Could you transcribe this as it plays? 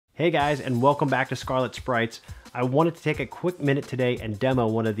Hey guys, and welcome back to ScarletSprites. I wanted to take a quick minute today and demo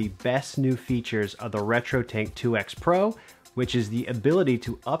one of the best new features of the RetroTink 2X Pro, which is the ability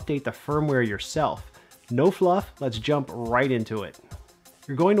to update the firmware yourself. No fluff, let's jump right into it.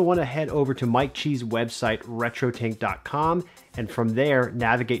 You're going to want to head over to Mike Chi's website, RetroTink.com, and from there,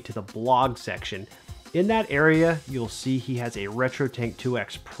 navigate to the blog section. In that area, you'll see he has a RetroTink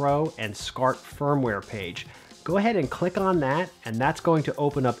 2X Pro and SCART firmware page. Go ahead and click on that, and that's going to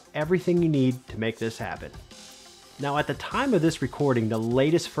open up everything you need to make this happen. Now, at the time of this recording, the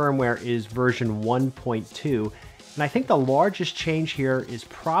latest firmware is version 1.2, and I think the largest change here is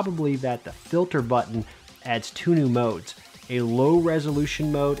probably that the filter button adds two new modes, a low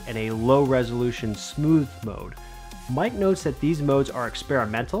resolution mode and a low resolution smooth mode. Mike notes that these modes are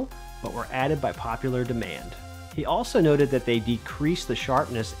experimental, but were added by popular demand. He also noted that they decrease the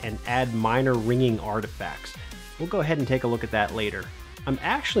sharpness and add minor ringing artifacts. We'll go ahead and take a look at that later. I'm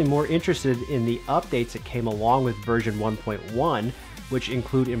actually more interested in the updates that came along with version 1.1, which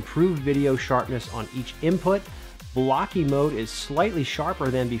include improved video sharpness on each input, blocky mode is slightly sharper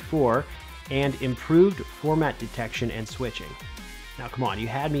than before, and improved format detection and switching. Now come on, you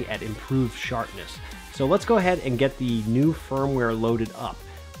had me at improved sharpness. So let's go ahead and get the new firmware loaded up.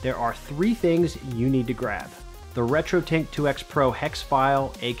 There are three things you need to grab: the RetroTink 2X Pro hex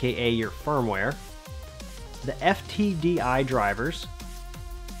file, aka your firmware, the FTDI drivers,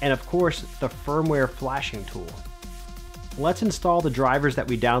 and of course the firmware flashing tool. Let's install the drivers that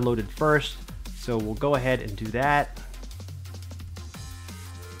we downloaded first, so we'll go ahead and do that.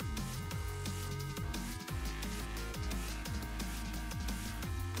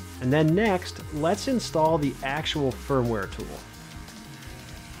 And then next, let's install the actual firmware tool.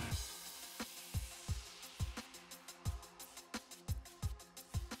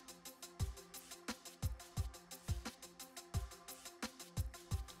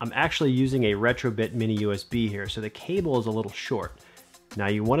 I'm actually using a Retrobit mini USB here, so the cable is a little short. Now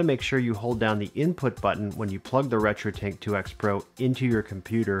you want to make sure you hold down the input button when you plug the RetroTink 2X Pro into your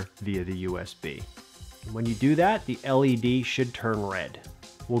computer via the USB. And when you do that, the LED should turn red.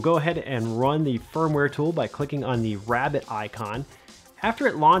 We'll go ahead and run the firmware tool by clicking on the rabbit icon. After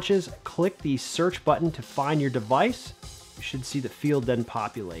it launches, click the search button to find your device. You should see the field then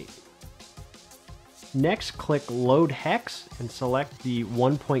populate. Next, click Load Hex and select the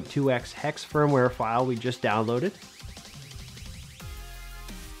 1.2x hex firmware file we just downloaded.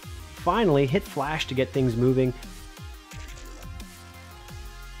 Finally, hit Flash to get things moving.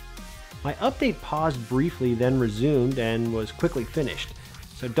 My update paused briefly, then resumed and was quickly finished.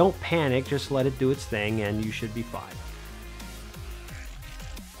 So don't panic, just let it do its thing and you should be fine.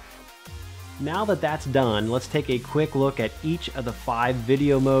 Now that that's done, let's take a quick look at each of the 5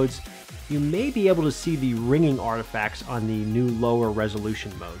 video modes. You may be able to see the ringing artifacts on the new lower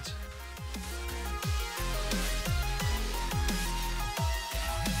resolution modes.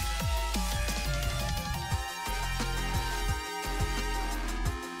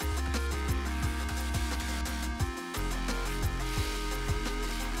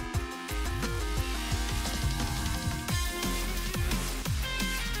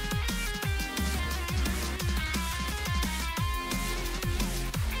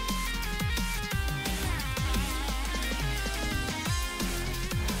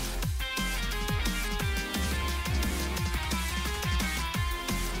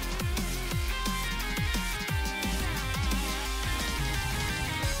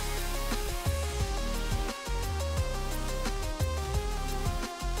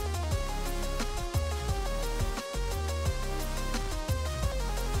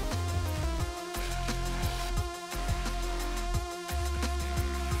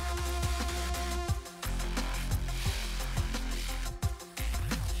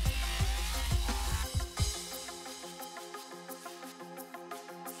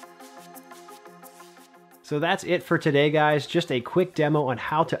 So that's it for today, guys. Just a quick demo on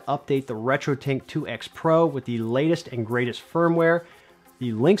how to update the RetroTink 2X Pro with the latest and greatest firmware.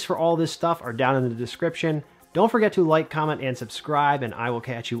 The links for all this stuff are down in the description. Don't forget to like, comment, and subscribe, and I will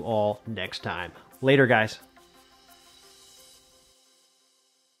catch you all next time. Later, guys.